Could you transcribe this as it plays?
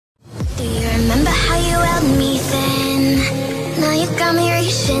held me then. Now you got me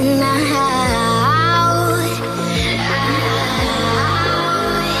reaching out.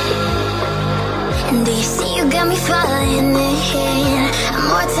 And do you see you got me falling in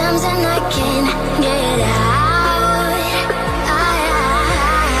more times than I can get out.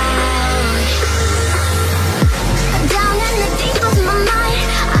 Down in the deep of my mind,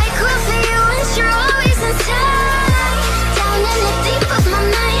 I cry for you and you're always inside. Down in the deep of my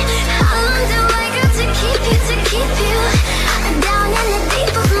mind, how long do I got to keep you, to keep you? Down in the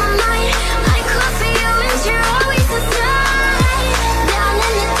deep of my mind, I cry for you and you're always inside. Down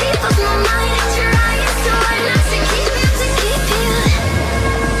in the deep of my mind, trying so hard not to keep you, to keep you.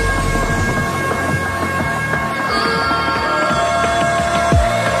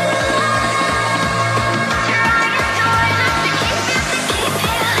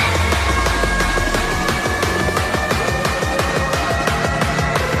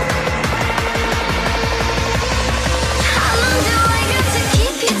 How long do I got to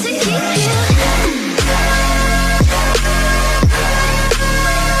keep you, to keep you?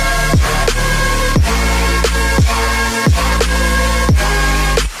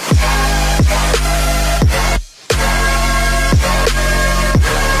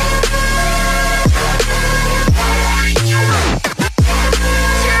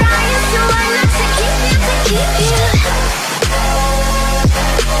 Trying so hard not to keep you, to keep you.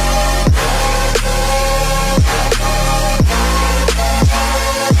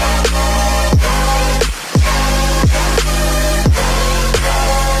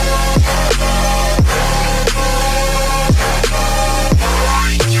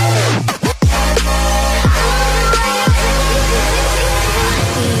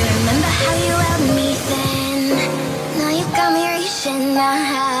 Do you remember how you held me then? Now you got me reaching out.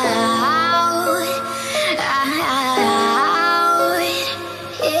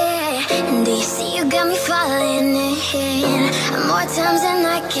 Yeah. And do you see you got me falling in more times than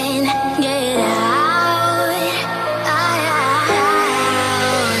I can get out.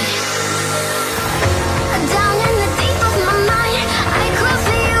 Down in the deep of my mind, I cry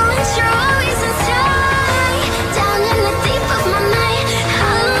for you and you're always inside. Down in the deep of my mind,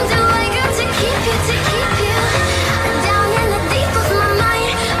 how long do I got to keep you, to keep you? Down in the deep of my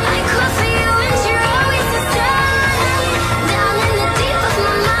mind, I cry for you and you're always inside. Down in the deep of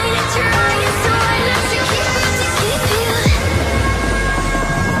my mind, trying so hard not to keep you, to keep you.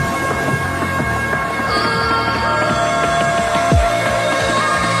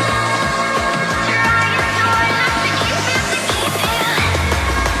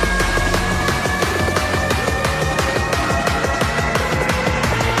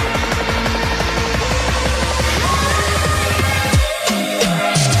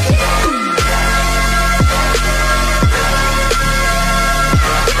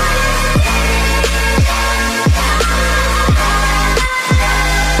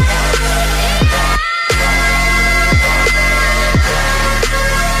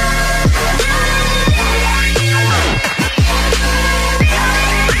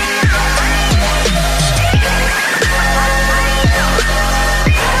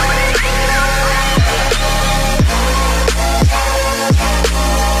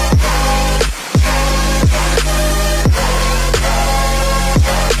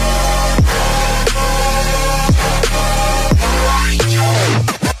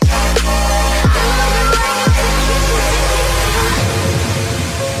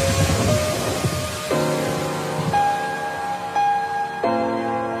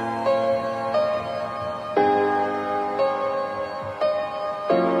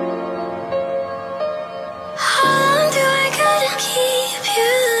 How long do I gotta keep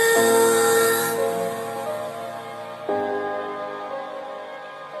you?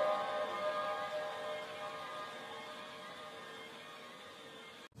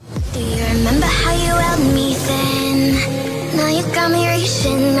 Do you remember how you held me then? Now you got me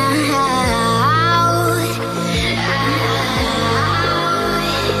reaching out.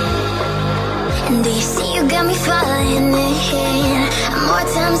 And do you see you got me falling in more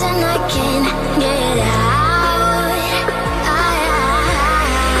times than I can get out.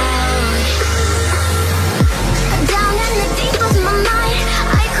 Down in the deep of my mind,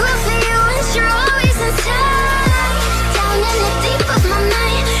 I cry for you and you're always inside. Down in the deep of my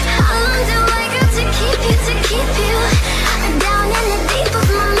mind, how long do I got to keep you, to keep you? Down in the deep of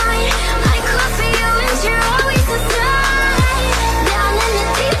my mind, I cry for you and you're always inside. Down in the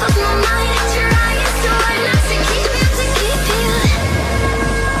deep of my mind, trying so hard not to keep you, to keep you.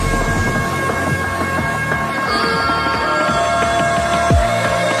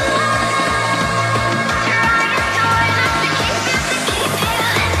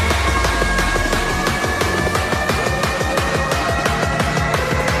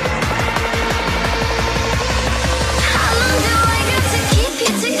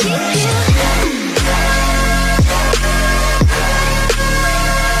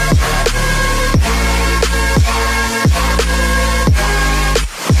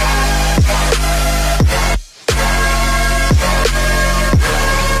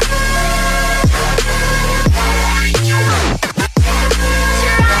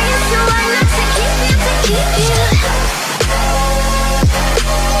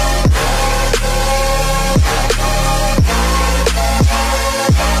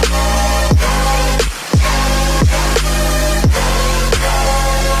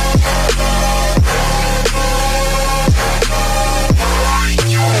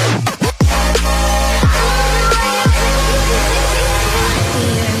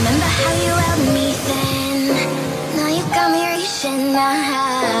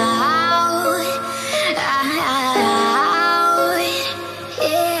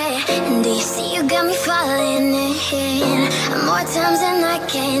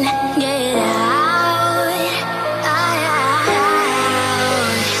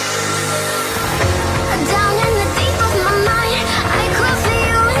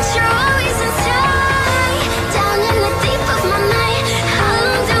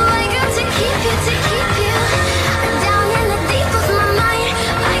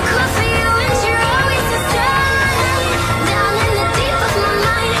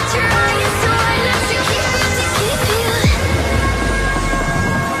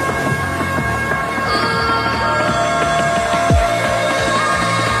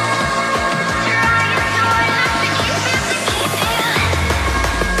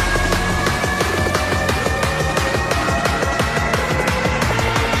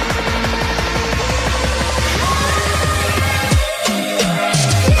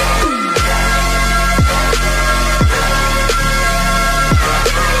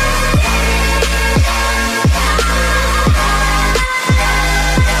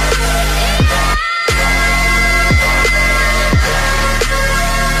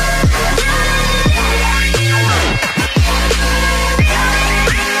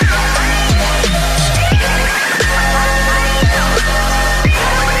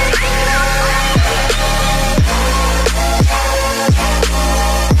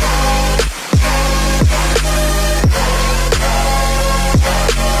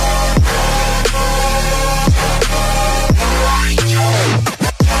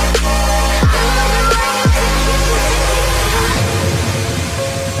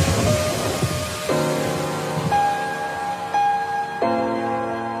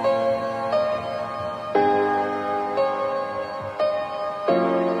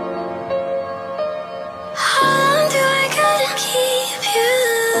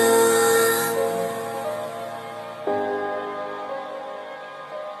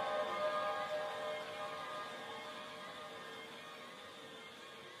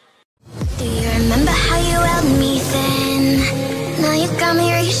 you got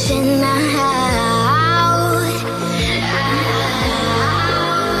me reaching out.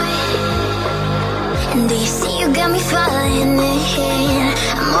 And do you see you got me falling in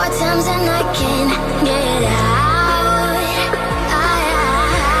more times than I can get out.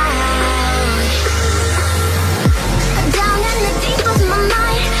 Down in the deep of my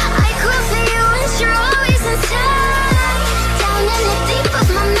mind, I crawl for you and you're always inside. Down in the deep of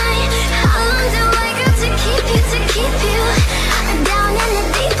my mind, how long do I got to keep you, to keep you? Down in the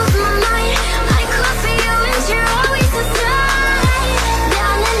deep of my mind, I crawl for you and you're always inside.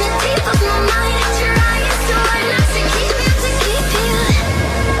 Down in the deep of my mind, trying so hard not to keep you, to keep you.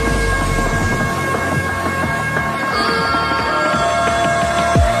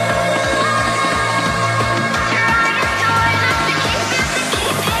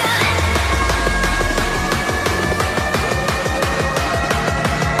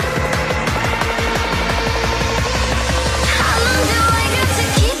 How long do I got to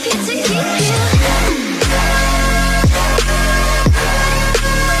keep you, to keep you?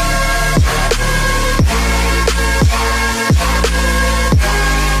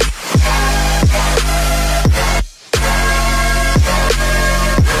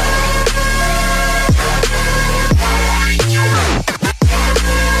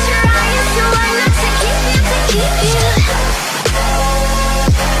 Trying so hard not to keep you, to keep you.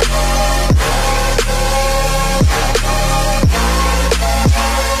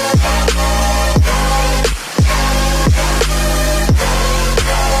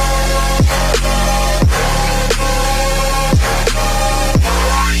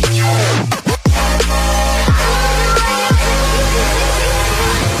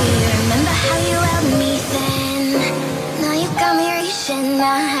 Do you remember how you held me then? Now you got me reaching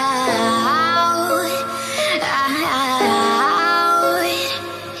out.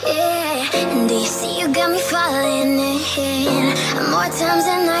 Yeah. And do you see you got me falling in more times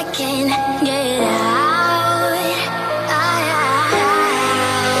than I can get out.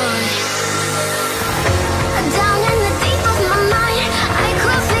 Down in the deep of my mind, I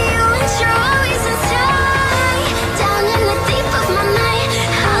crawl for you and you're always inside. Down in the deep of my mind,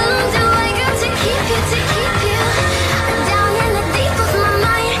 how long do I got to keep you, to keep you? Down in the deep of my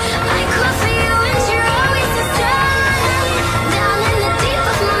mind, I crawl for you and you're always inside. Down in the deep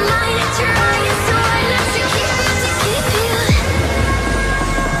of my mind, trying so hard not to keep you, to keep you.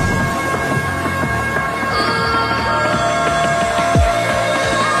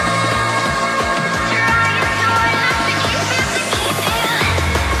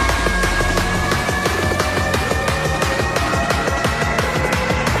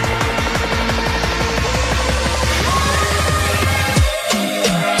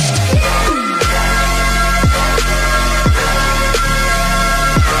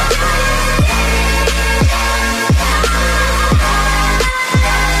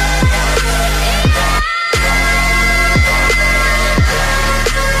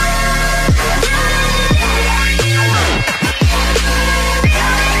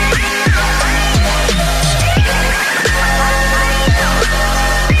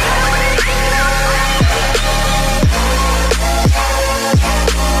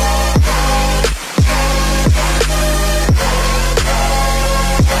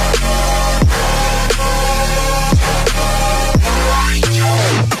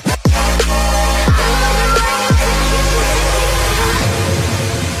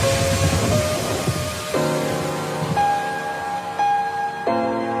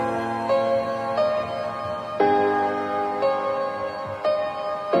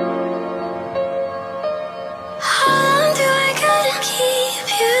 How long do I gotta keep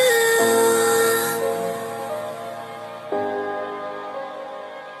you?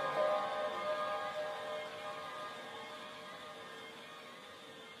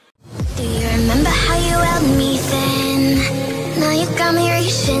 Do you remember how you held me then? Now you got me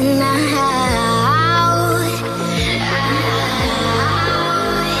reaching out.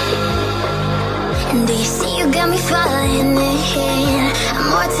 And do you see you got me falling in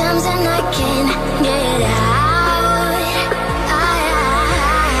more times than I can get out.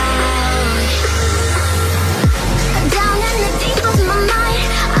 Down in the deep of my mind,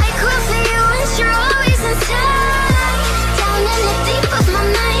 I crawl for you and you're always inside. Down in the deep of my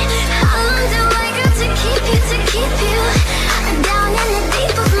mind, how long do I got to keep you, to keep you? Down in the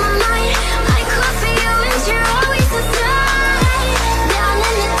deep of my mind, I crawl for you and you're always inside. Down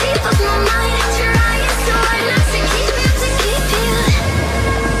in the deep of my mind, trying so hard not to keep you, to keep you.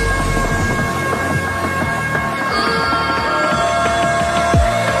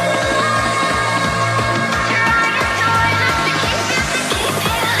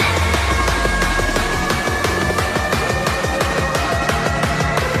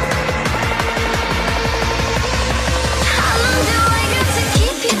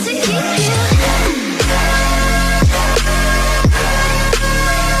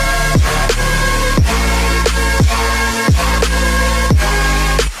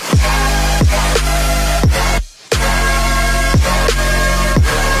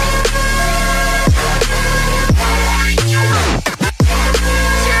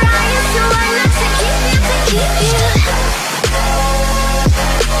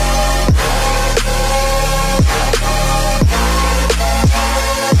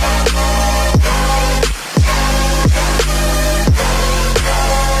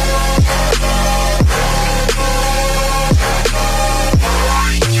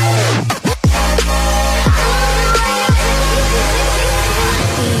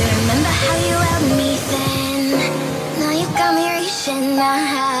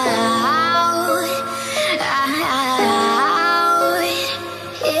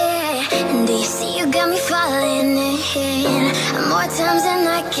 got me falling in more times than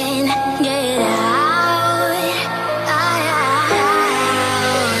I can get out.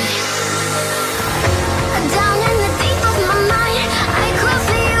 Down in the deep of my mind, I crawl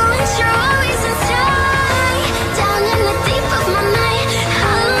for you and you're always inside. Down in the deep of my mind,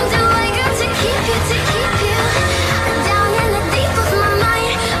 how long do I got to keep you, to keep you? Down in the deep of my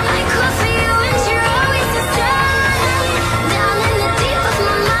mind, I crawl for you and you're always inside. Down in the deep of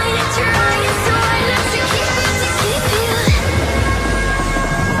my mind, trying so hard not to keep you, to keep you.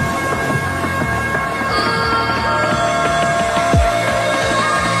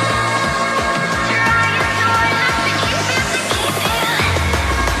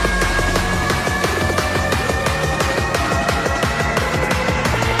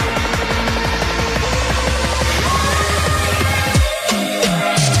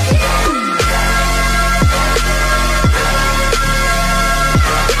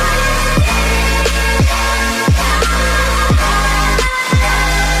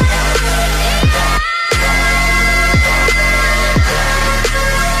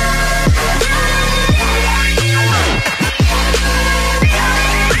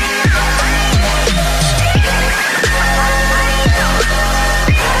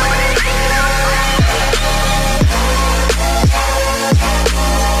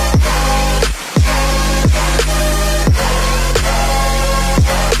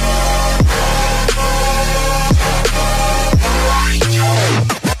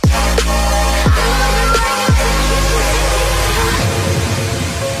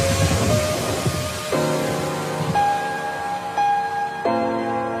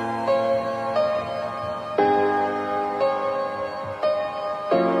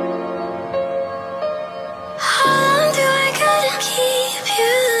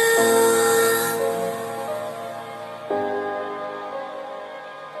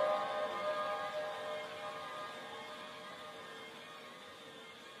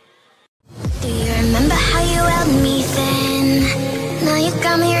 Remember how you held me then? Now you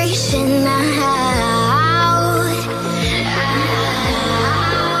got me reaching out.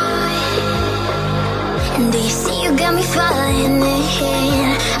 And do you see you got me falling in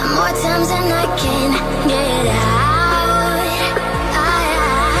more times than I can get out.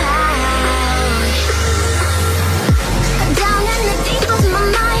 Down in the deep of my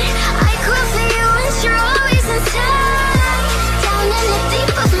mind, I crawl for you and you're always inside. Down in the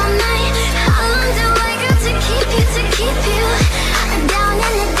deep of my mind, how long do I got to keep you, to keep you? Down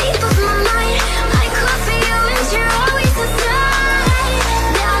in the deep of my mind, I crawl for you and you're always inside.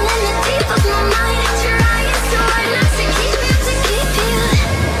 Down in the deep of my mind, trying so hard not to keep you, to keep you.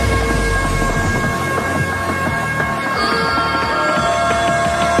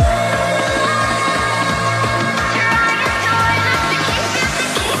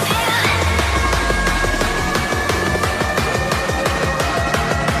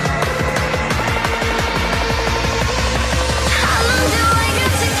 How long do I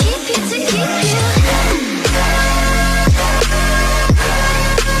got to keep you, to keep you?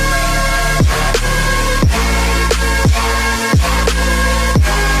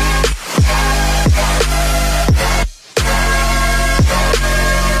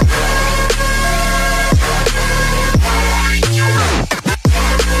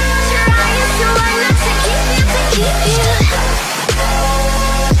 Trying so hard not to keep you, to keep you.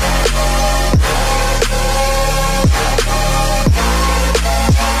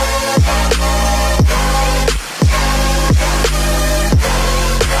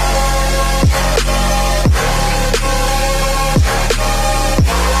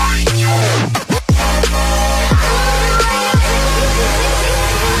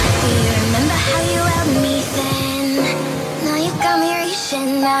 Do you remember how you held me then? Now you got me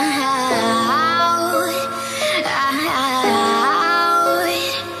reaching out.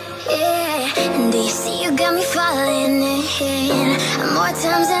 Yeah. And do you see you got me falling in more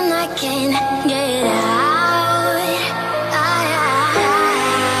times than I can get out.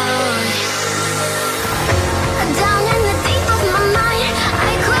 Down in the deep of my mind,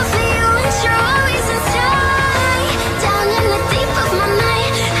 I crawl for you and you're always inside. Down in the deep of my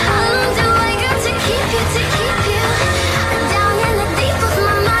mind, how long do I got to keep you, to keep you? Down in the deep of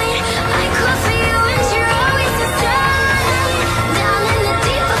my mind, I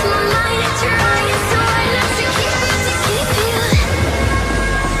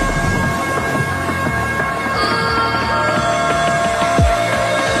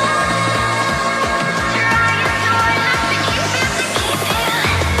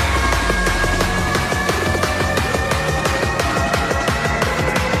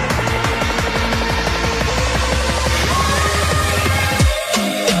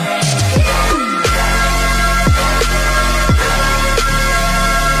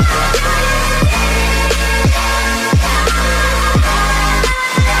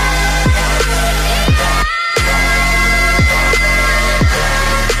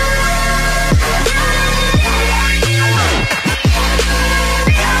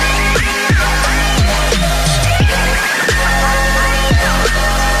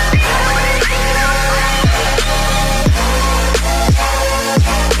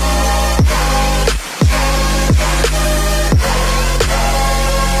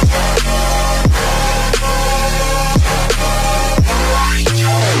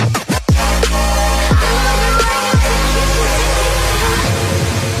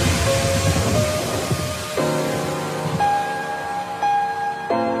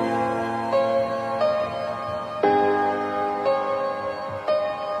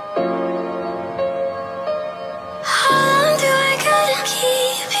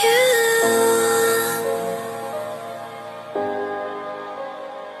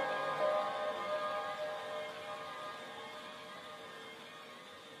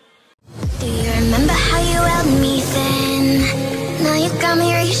got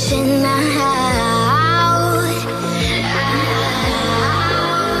me reaching out.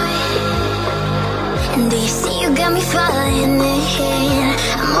 And do you see you got me falling in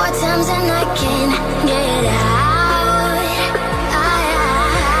more times than I can get out.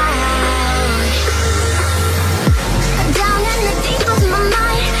 Down in the deep of my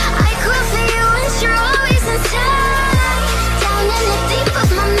mind, I crawl for you and you're always inside. Down in the deep of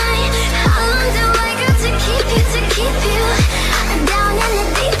my mind, how long do I got to keep you, to keep you? Down in the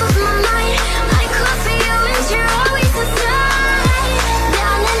deep of my mind, I crawl for you and you're always inside.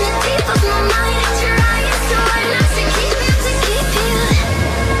 Down in the deep of my mind, trying so hard not to keep you, to keep you.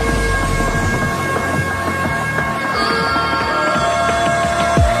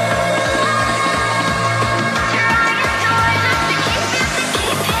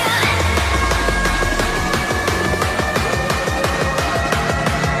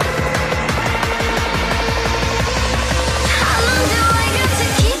 How long do I got to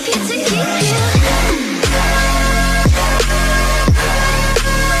keep you, to keep you?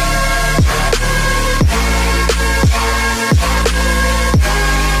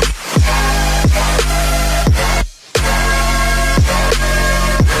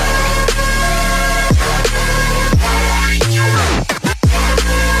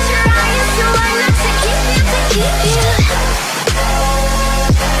 Trying so hard not to keep you, to keep you.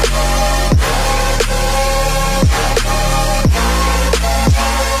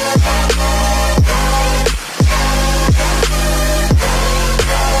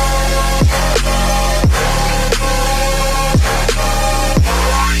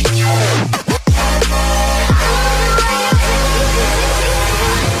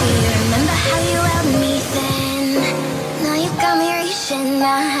 Do you remember how you held me then? Now you got me reaching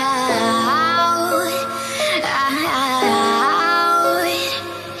out.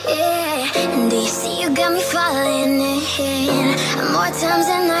 Yeah. And do you see you got me falling in more times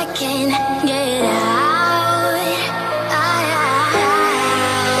than I can get out.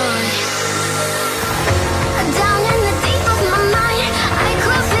 Down in the deep of my mind, I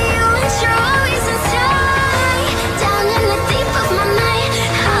crawl for you and you're always inside. Down in the deep of my mind,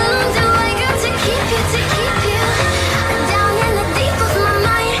 how long do I got to keep you, to keep you? Down in the deep of my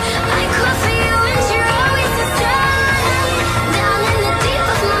mind, I crawl for you and you're always inside. Down in the deep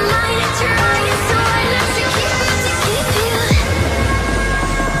of my mind, trying so hard not to keep you, to keep you.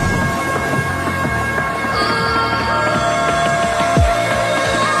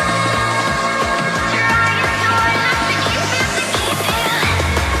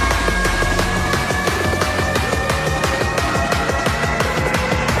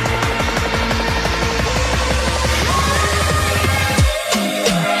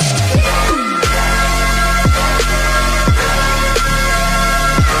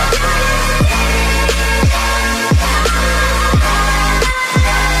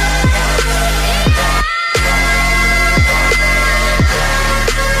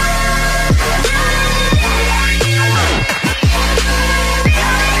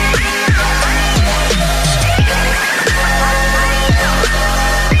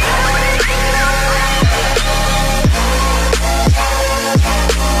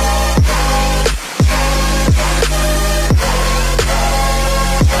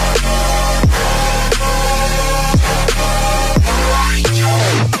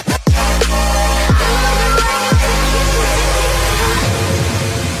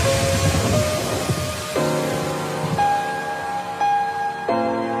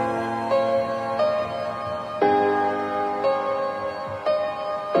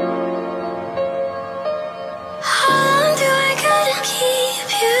 How long do I gotta keep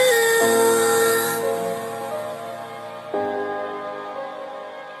you?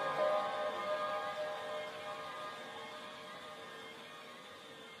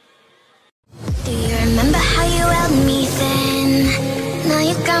 Do you remember how you held me then? Now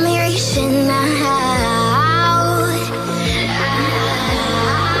you got me reaching out.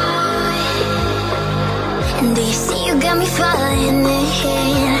 And do you see you got me falling in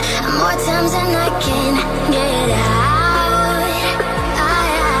more times than I can get out.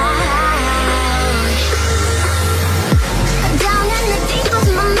 Down in the deep of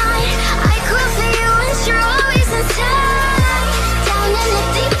my mind, I crawl for you and you're always inside. Down in the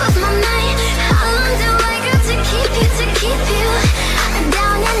deep of my mind, how long do I got to keep you, to keep you?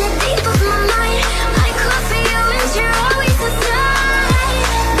 Down in the deep of my mind, I crawl for you and you're always inside.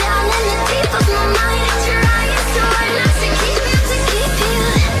 Down in the deep of my mind, trying so hard not to keep you, to keep you.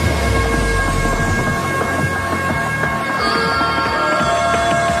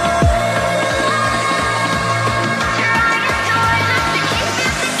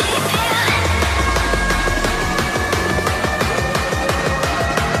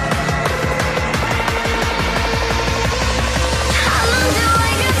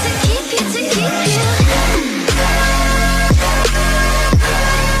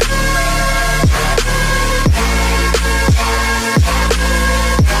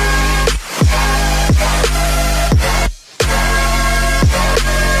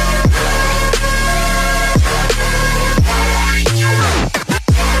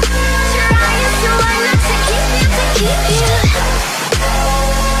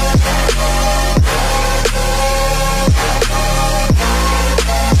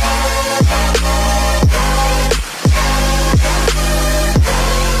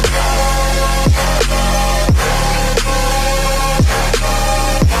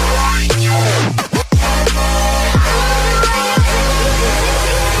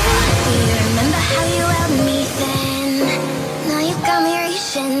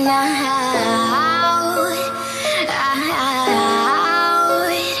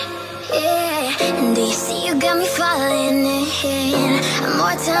 got me falling in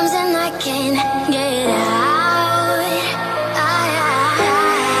more times than I can get out.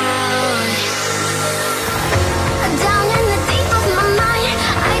 Down in the deep of my mind,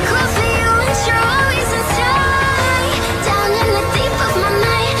 I crawl for you and you're always inside. Down in the deep of my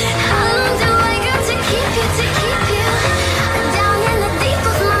mind, how long do I got to keep you, to keep you? Down in the deep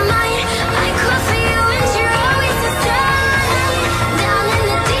of my mind, I crawl for you and you're always inside. Down in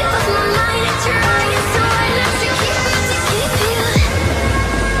the deep of my mind, trying so hard not to keep you, to keep you.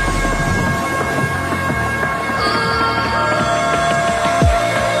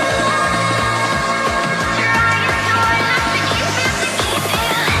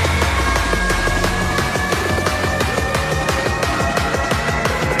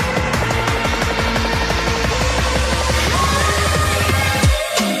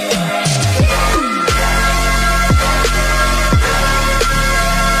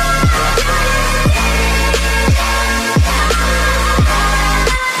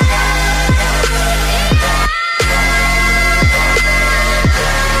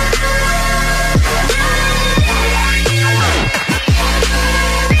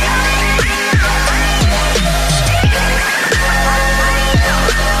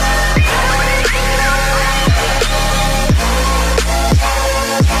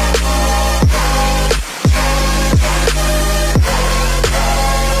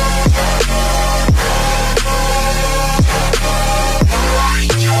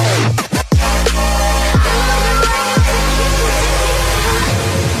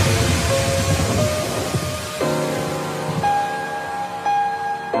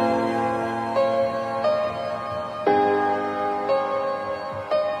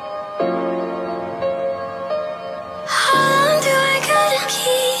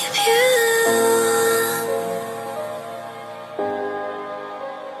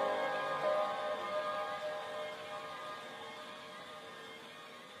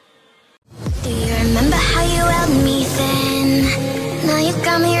 Do you remember how you held me then? Now you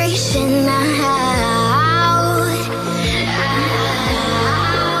got me reaching out.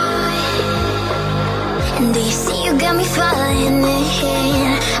 And do you see you got me falling in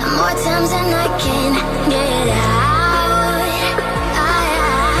more times than I can get out.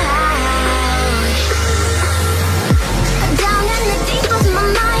 Down in the deep of my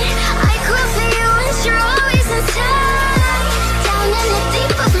mind, I crawl for you and you're always inside. Down in the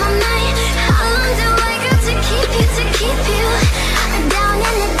deep of my mind, how long do I got to keep you, to keep you? Down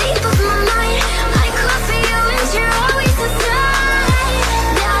in the deep of my mind, I crawl for you and you're always inside.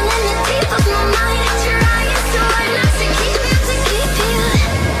 Down in the deep of my mind, trying so hard not to keep you, to keep you.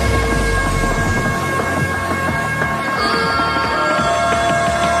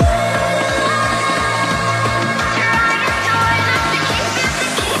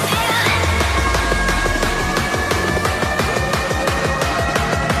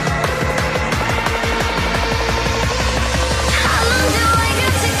 How long do I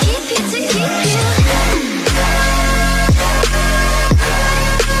got to keep you, to keep you?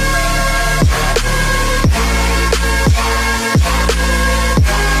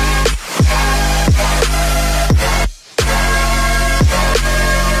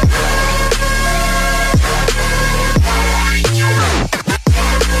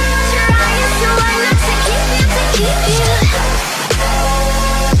 Trying so hard not to keep you, to keep you.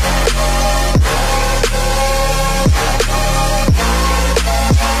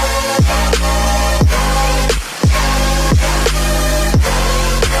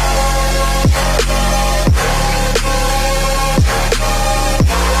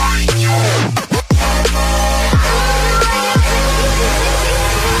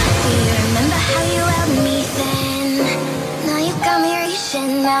 Do you remember how you held me then? Now you got me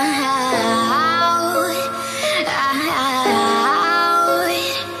reaching out.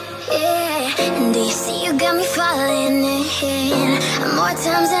 Yeah. And do you see you got me falling in more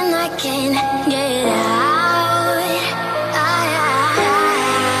times than I can get out.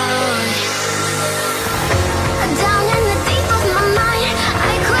 Down in the deep of my mind,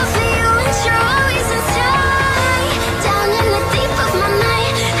 I crawl for you and you're always inside. Down in the deep of my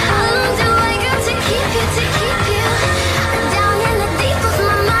mind, how long do I got to keep you, to keep you? Down in the deep of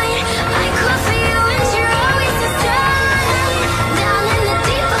my mind, I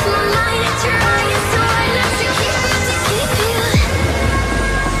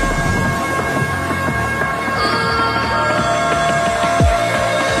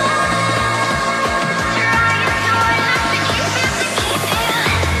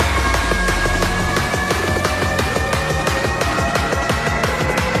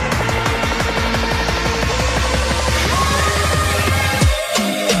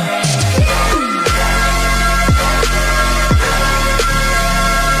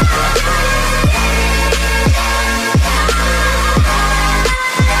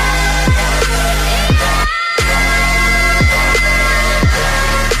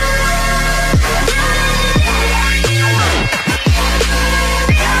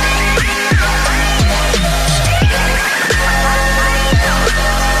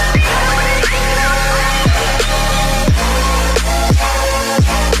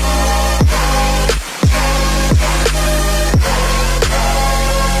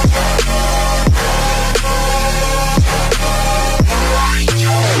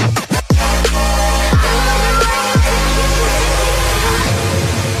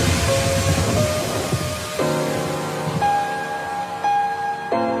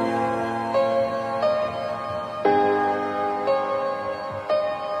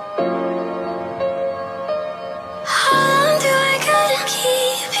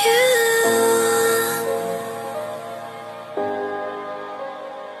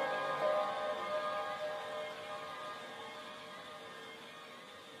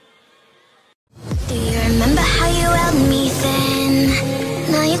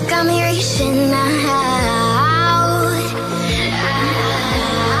got me reaching out.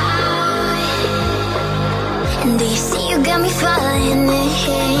 And do you see you got me falling in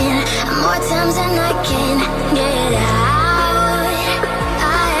more times than I can get out.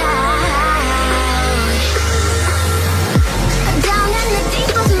 Down in the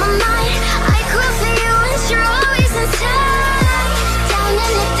deep of my mind, I crawl for you and you're always inside. Down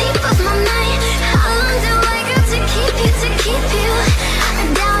in the deep of my mind, how long do I got to keep you, to keep you?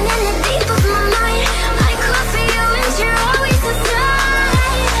 Down in the deep of my mind, I crawl for you and you're always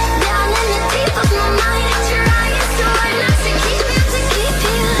inside. Down in the deep of my mind, trying so hard not to keep you, to keep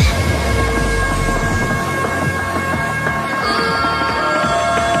you.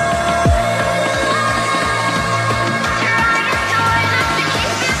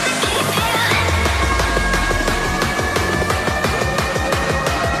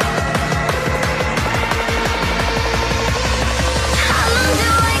 How long do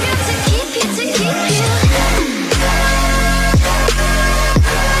I got to keep you, to keep you?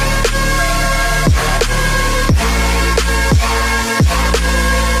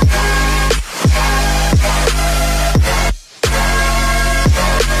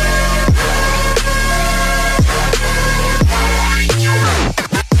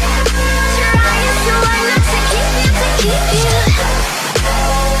 Trying so hard not to keep you, to keep you.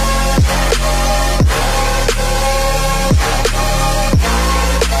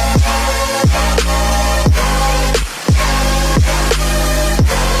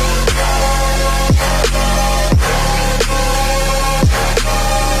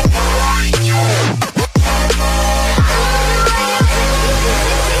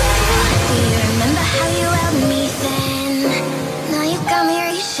 Do you remember how you held me then? Now you got me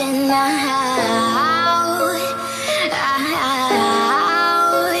reaching out.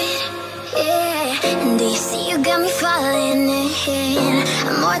 Yeah. And do you see you got me falling in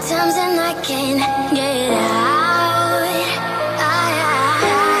more times than I can get out.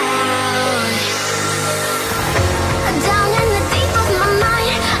 Down in the deep of my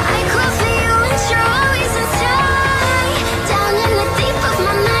mind, I crawl for you and you're always inside. Down in the deep of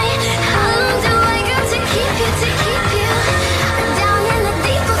my mind, how long do I got to keep you, to keep you? Down in the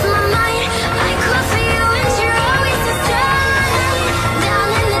deep of my mind, I crawl for you and you're always inside. Down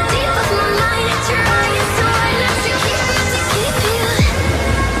in the deep of my mind, trying so hard not to keep you, to keep you.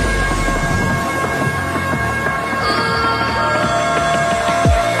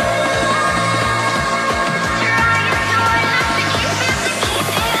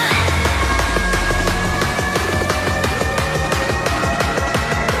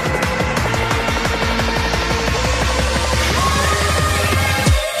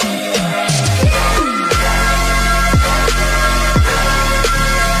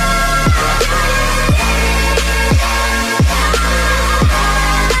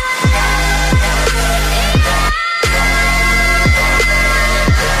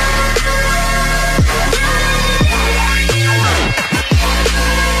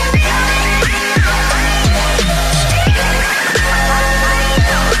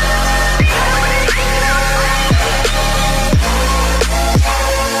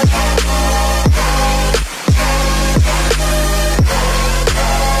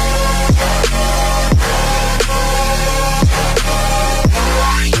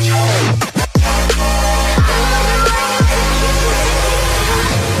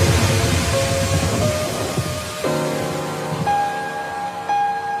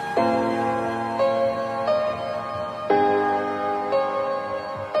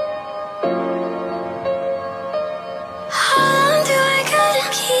 How long do I gotta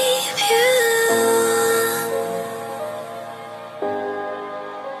keep you?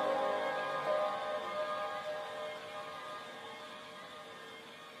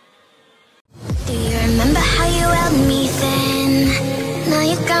 Do you remember how you held me then? Now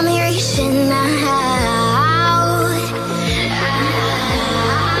you got me reaching out.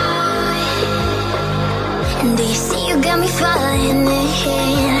 And do you see you got me falling in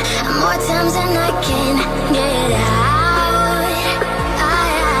more times than I can get out.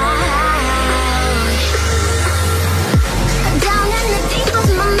 Down in the deep of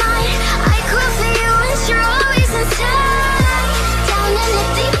my mind, I crawl for you and you're always inside. Down in the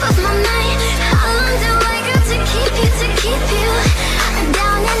deep of my mind, how long do I got to keep you, to keep you?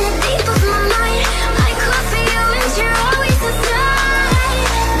 Down in the deep of my mind, I crawl for you and you're always inside.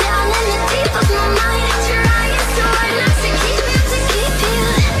 Down in the deep of my mind, trying so hard not to keep you, to keep you.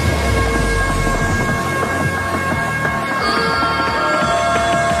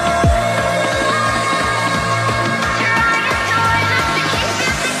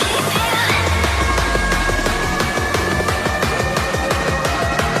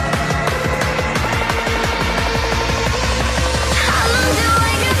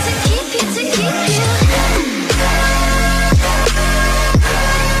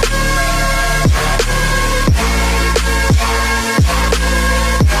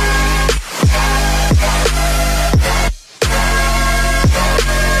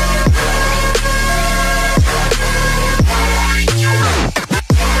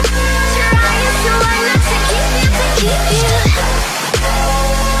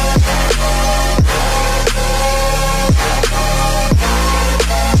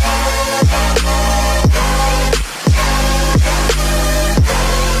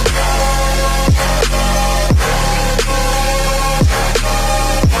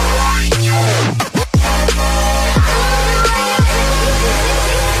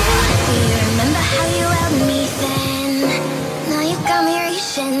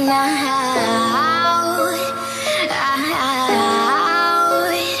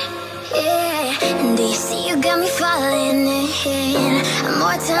 Do you see you got me falling in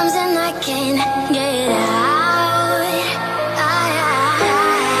more times than I can get out?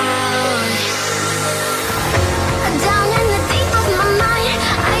 Down in the deep of my mind,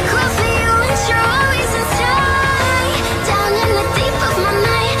 I crawl for you and you're always inside. Down in the deep of my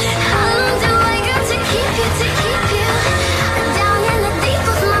mind, how long do I got to keep you, to keep you? Down in the deep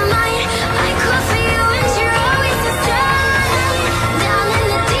of my mind, I crawl for you and you're always inside. Down in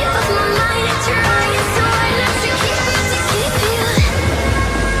the deep of my mind, trying so hard not to keep you, to keep you.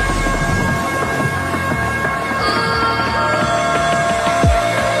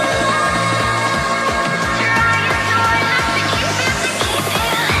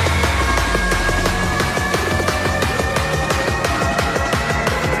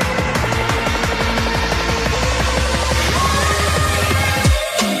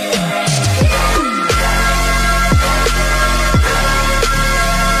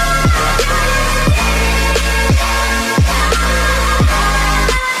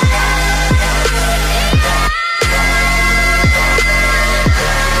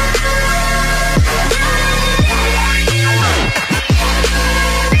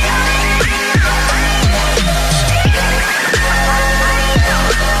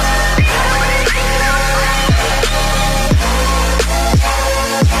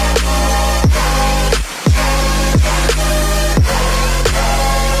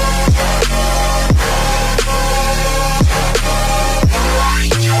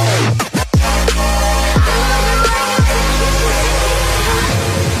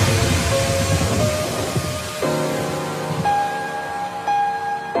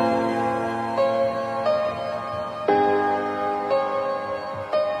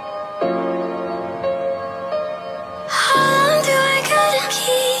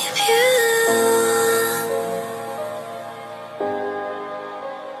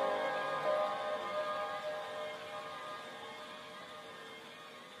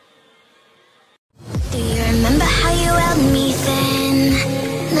 Remember how you held me then?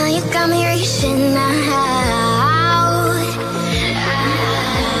 Now you got me reaching out.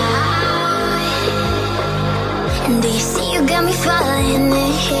 And do you see you got me falling in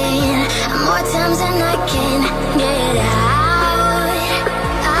more times than I can get out?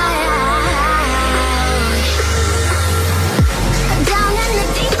 Down in the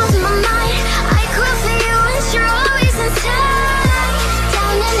deep of my mind, I crawl for you and you're always inside.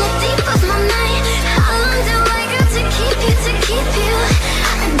 Down in the deep of my mind, how long do I got to keep you, to keep you?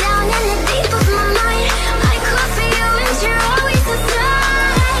 Down in the deep of my mind, I crawl for you and you're always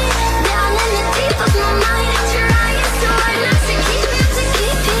inside. Down in the deep of my mind, trying so hard not to keep you, to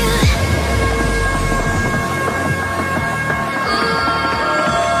keep you.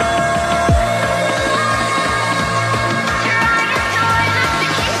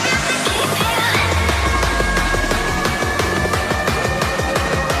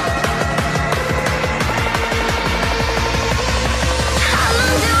 How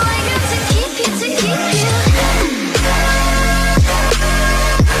long do I got to keep you, to keep you?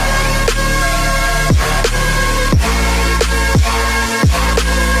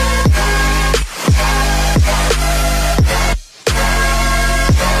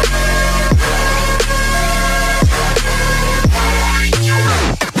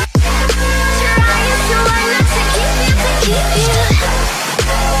 Trying so hard not to keep you, to keep you.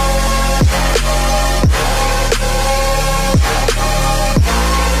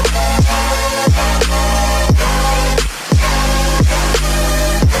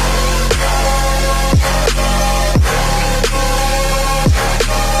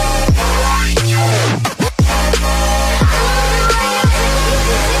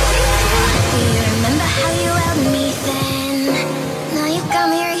 Do you remember how you held me then? Now you got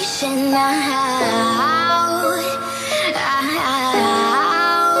me reaching out.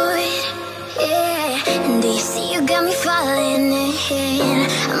 Yeah. And do you see you got me falling in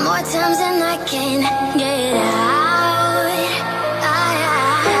more times than I can get out?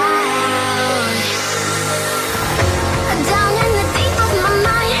 Down in the deep of my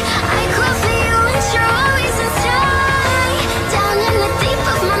mind, I crawl for you and you're always inside. Down in the deep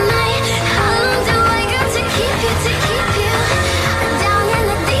of my mind, how long do I got to keep you, to keep you? Down in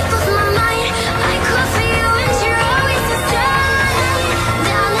the deep of my mind, I crawl for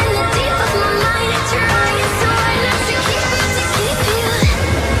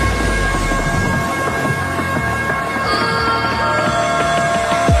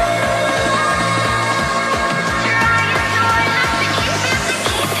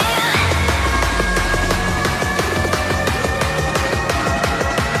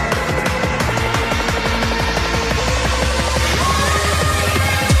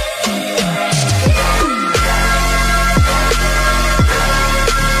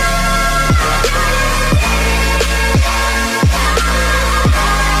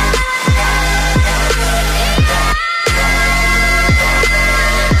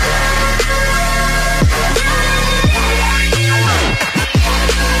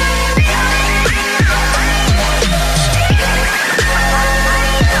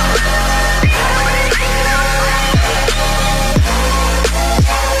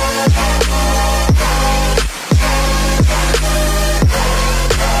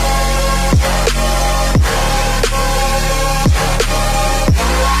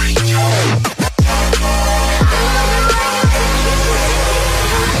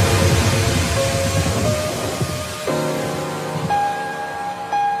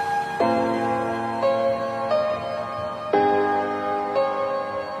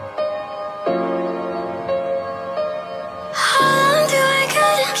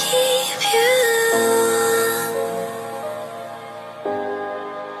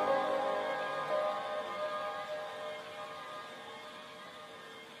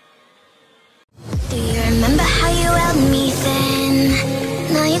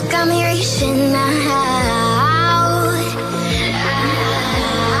you got me reaching out.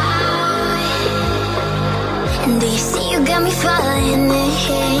 And do you see you got me falling in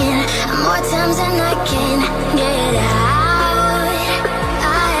more times than I can get out.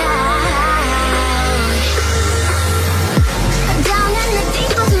 Down in the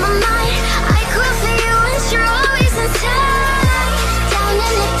deep of my mind, I crawl for you and you're always inside. Down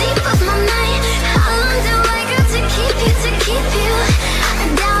in the deep of my mind, how long do I got to keep you, to keep you?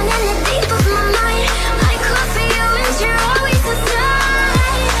 Down in the deep of my mind, I crawl for you and you're always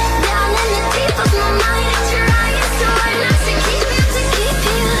inside. Down in the deep of my mind, trying so hard not to keep you, to keep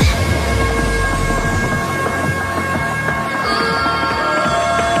you.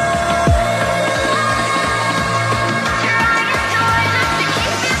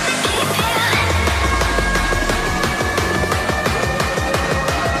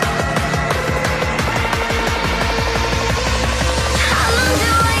 How long do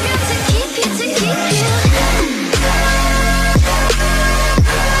I got to keep you, to keep you?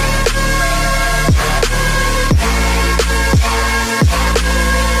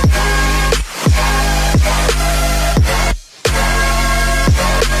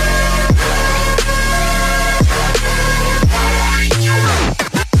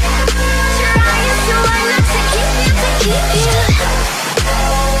 Trying so hard not to keep you, to keep you.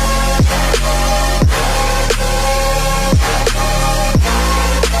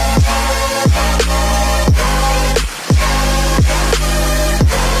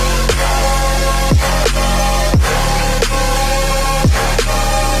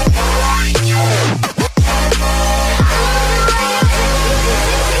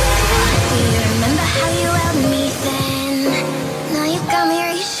 Do you remember how you held me then? Now you got me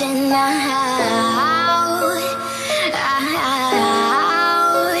reaching out.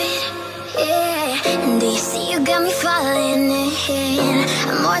 Yeah. And do you see you got me falling in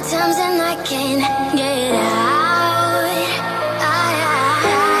more times than I can get out.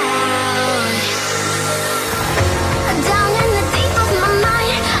 Down in the deep of my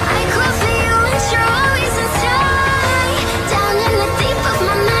mind, I crawl for you and you're always inside. Down in the deep of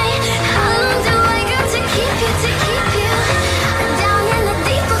my mind, how long do I got to keep you, to keep you? Down in the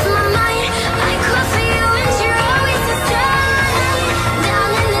deep of my mind, I crawl for you and you're always inside. Down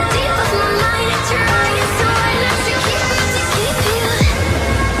in the deep of my mind, trying so hard not to keep you, to keep you.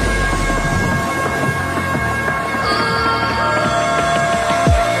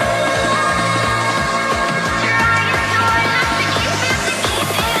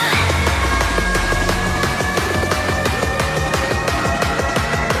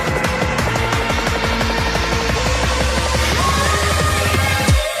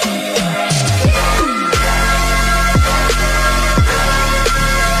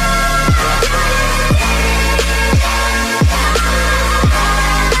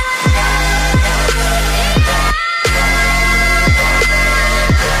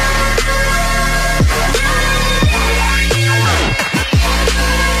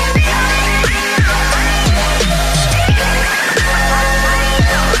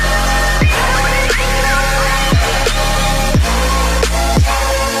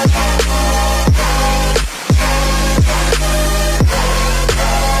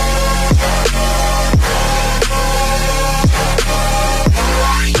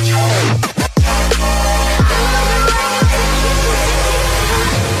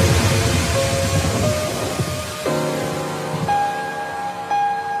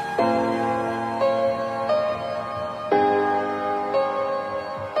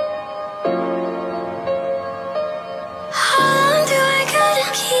 How long do I gotta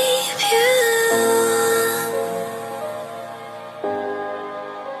keep you?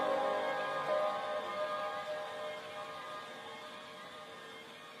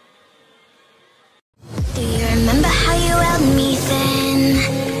 Do you remember how you held me then?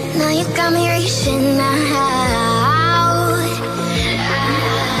 Now you got me reaching out.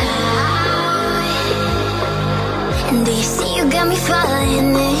 And do you see you got me falling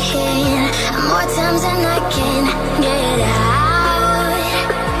in more times than I can get out.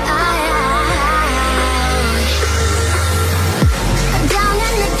 Down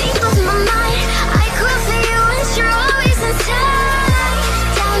in the deep of my mind, I crawl for you and you're always inside.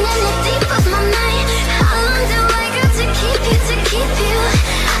 Down in the deep of my mind, how long do I got to keep you, to keep you?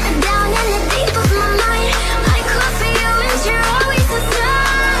 Down in the deep of my mind, I crawl for you and you're always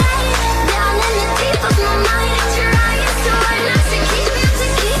inside. Down in the deep of my mind, trying so hard not to keep you, to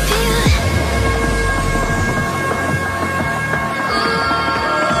keep you.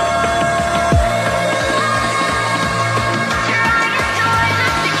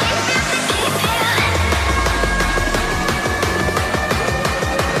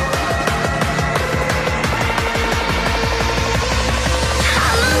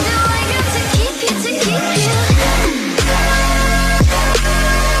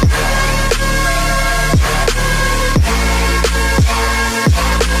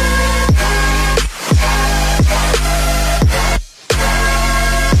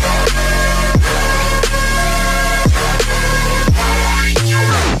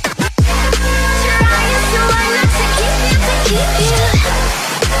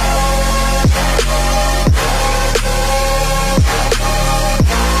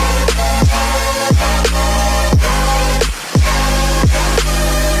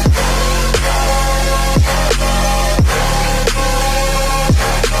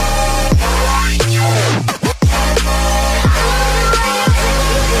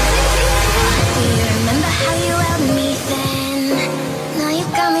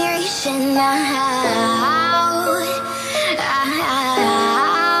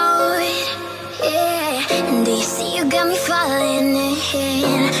 got me falling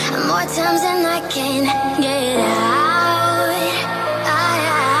in more times than I can get out.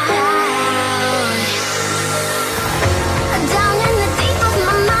 Down in the deep of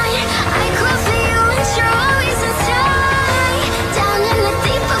my mind, I crawl for you and you're always inside. Down in the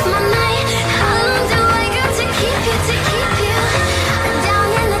deep of my mind, how long do I got to keep you, to keep you? Down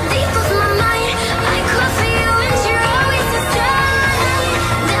in the deep of my mind, I crawl for you and you're always inside.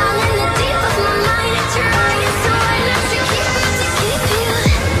 Down in the deep of my mind, trying so hard not to keep you, to keep you.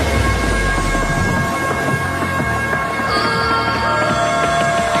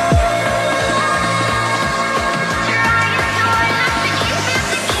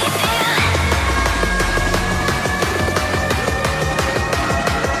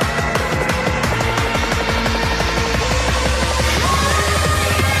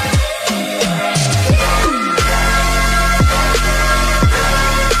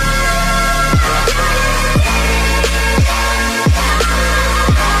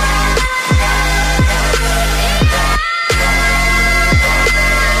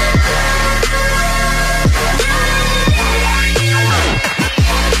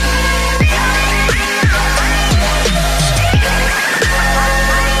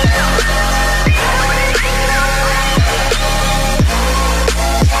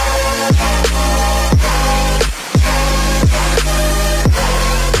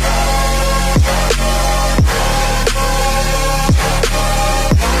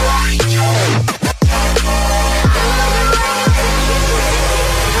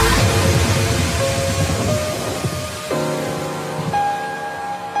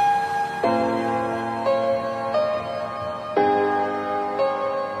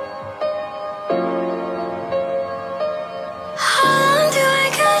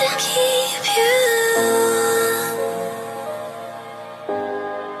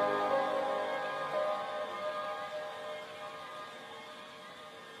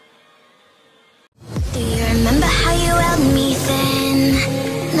 Do you remember how you held me then?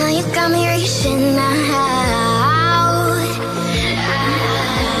 Now you got me reaching out.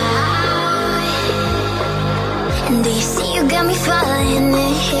 And do you see you got me falling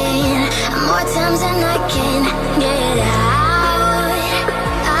in more times than I can get out.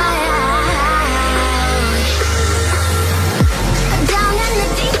 Down in the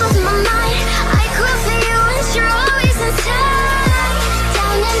deep of my mind, I crawl for you and you're always inside.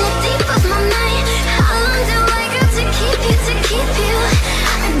 Down in the deep of my mind, how long do I got to keep you, to keep you?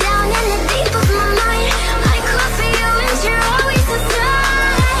 Down in the deep of my mind, I crawl for you and you're always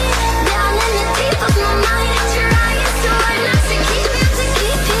inside. Down in the deep of my mind, trying so hard not to keep you, to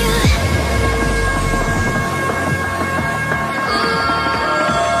keep you.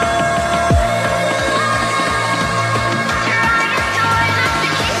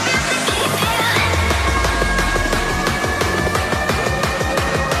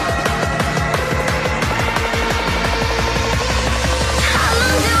 How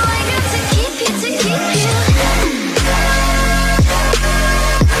long do I got to keep you, to keep you?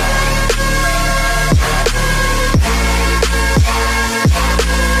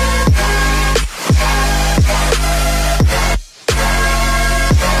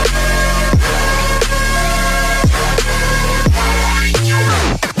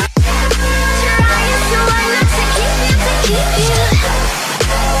 Trying so hard not to keep you, to keep you.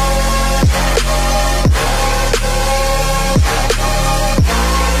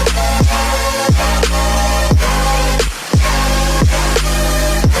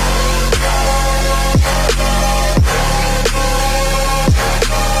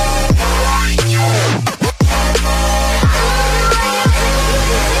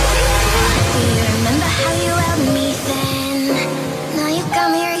 Do you remember how you held me then? Now you got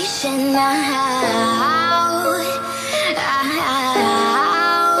me reaching out.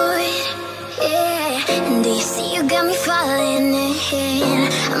 Yeah. And do you see you got me falling in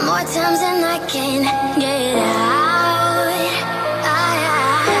more times than I can get out.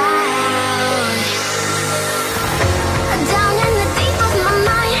 Down in the deep of my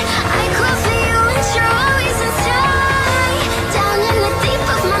mind, I crawl for you and you're always inside. Down in the deep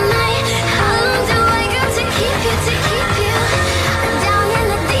of my mind, how long do I got to keep you, to keep you? Down in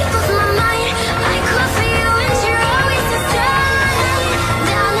the deep of my mind, I crawl for you and you're always inside.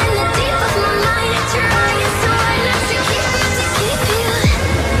 Down in the deep of my mind, trying so hard not to keep you, to keep you.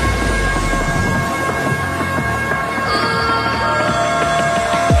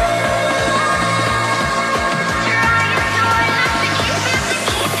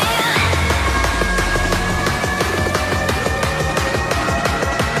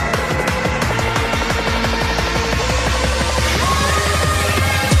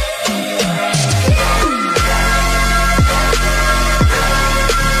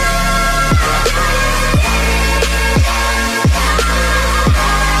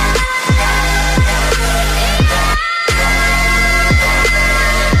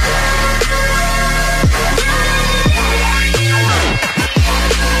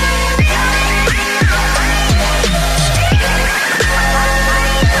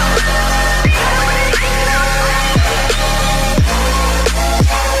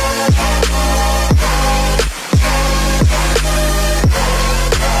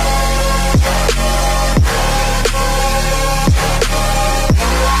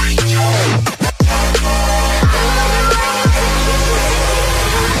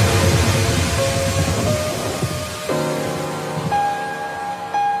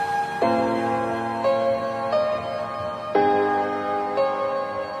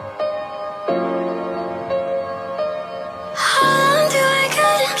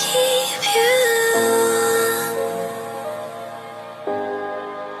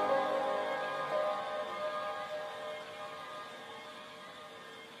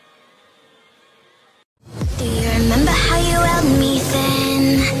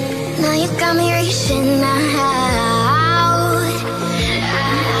 you got me reaching out.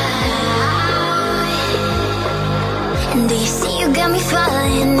 And do you see you got me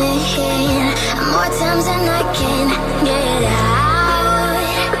falling in more times than I can get out.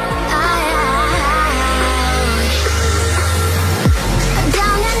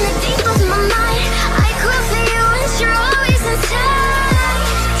 Down in the deep of my mind, I crawl for you and you're always inside.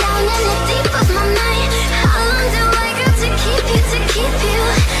 Down in the deep of my mind, how long do I got to keep you, to keep you?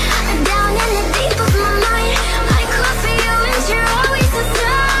 Down in the deep of my mind, I crawl for you and you're always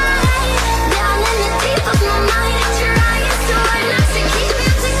inside. Down in the deep of my mind, trying so hard not to keep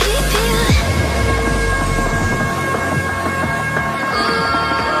you, to keep you.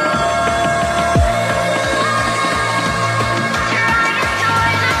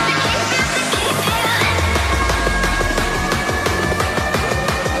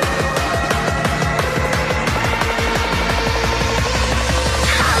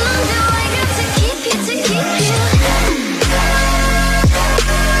 How long do I got to keep you, to keep you?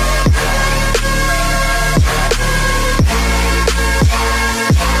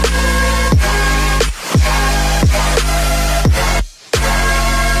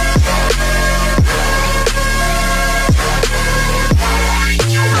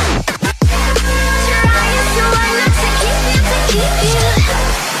 Trying so hard not to keep you, to keep you.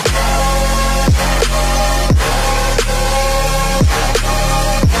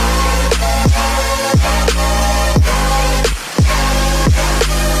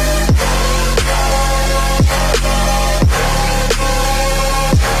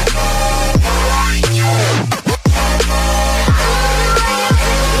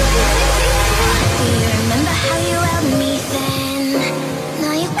 Do you remember how you held me then?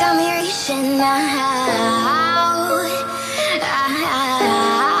 Now you got me reaching out.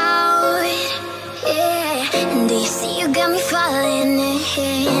 Yeah. And do you see you got me falling in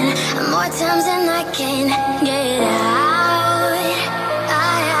more times than I can get out.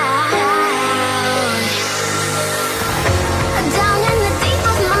 Down in the deep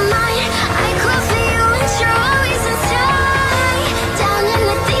of my mind, I crawl for you and you're always inside. Down in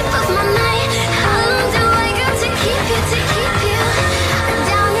the deep of my mind, how long do I got to keep you, to keep you?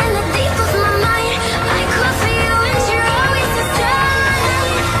 Down in the deep of my mind, I crawl for you and you're always inside.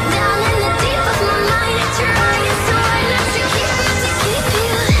 Down in the deep of my mind, trying so hard not to keep you, to keep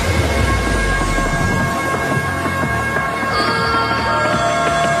you.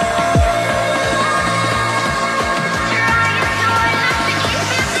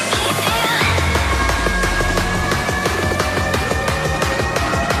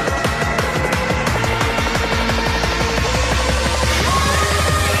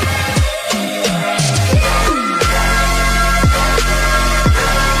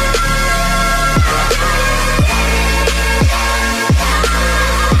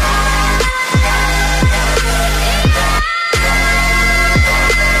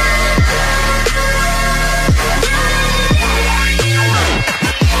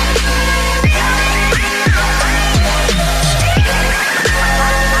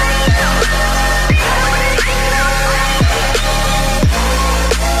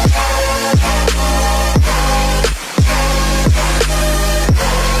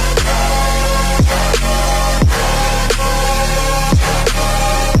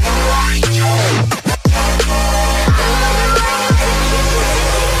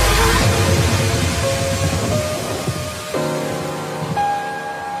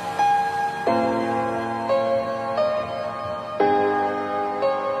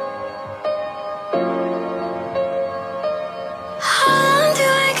 How long do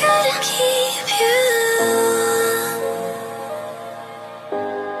I gotta keep you?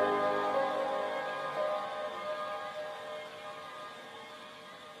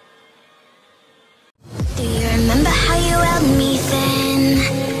 Do you remember how you held me then?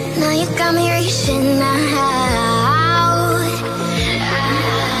 Now you got me reaching out.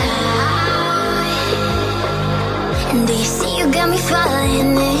 And do you see you got me falling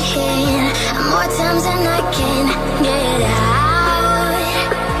in more times than I can get out.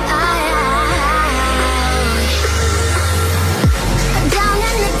 Down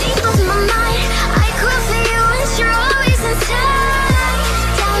in the deep of my mind, I crawl for you and you're always inside.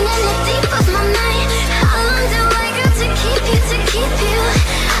 Down in the deep of my mind, how long do I got to keep you, to keep you?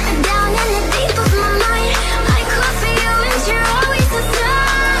 Down in the deep of my mind, I crawl for you and you're always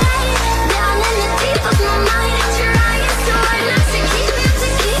inside. Down in the deep of my mind, trying so hard not to keep you, to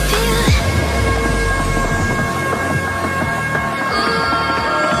keep you.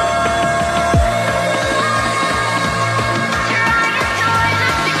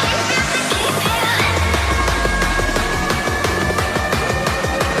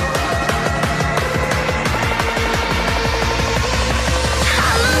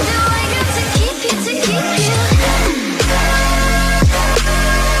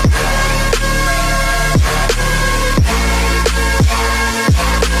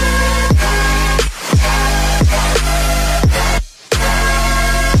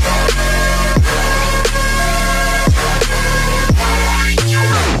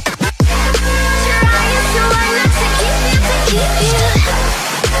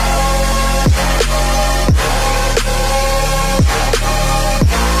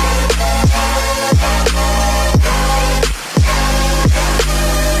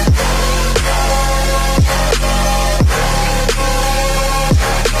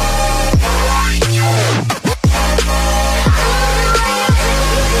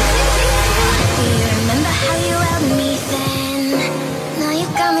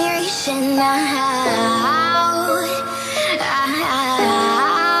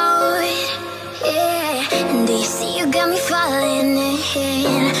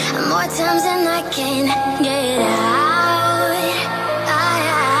 4 times and I can't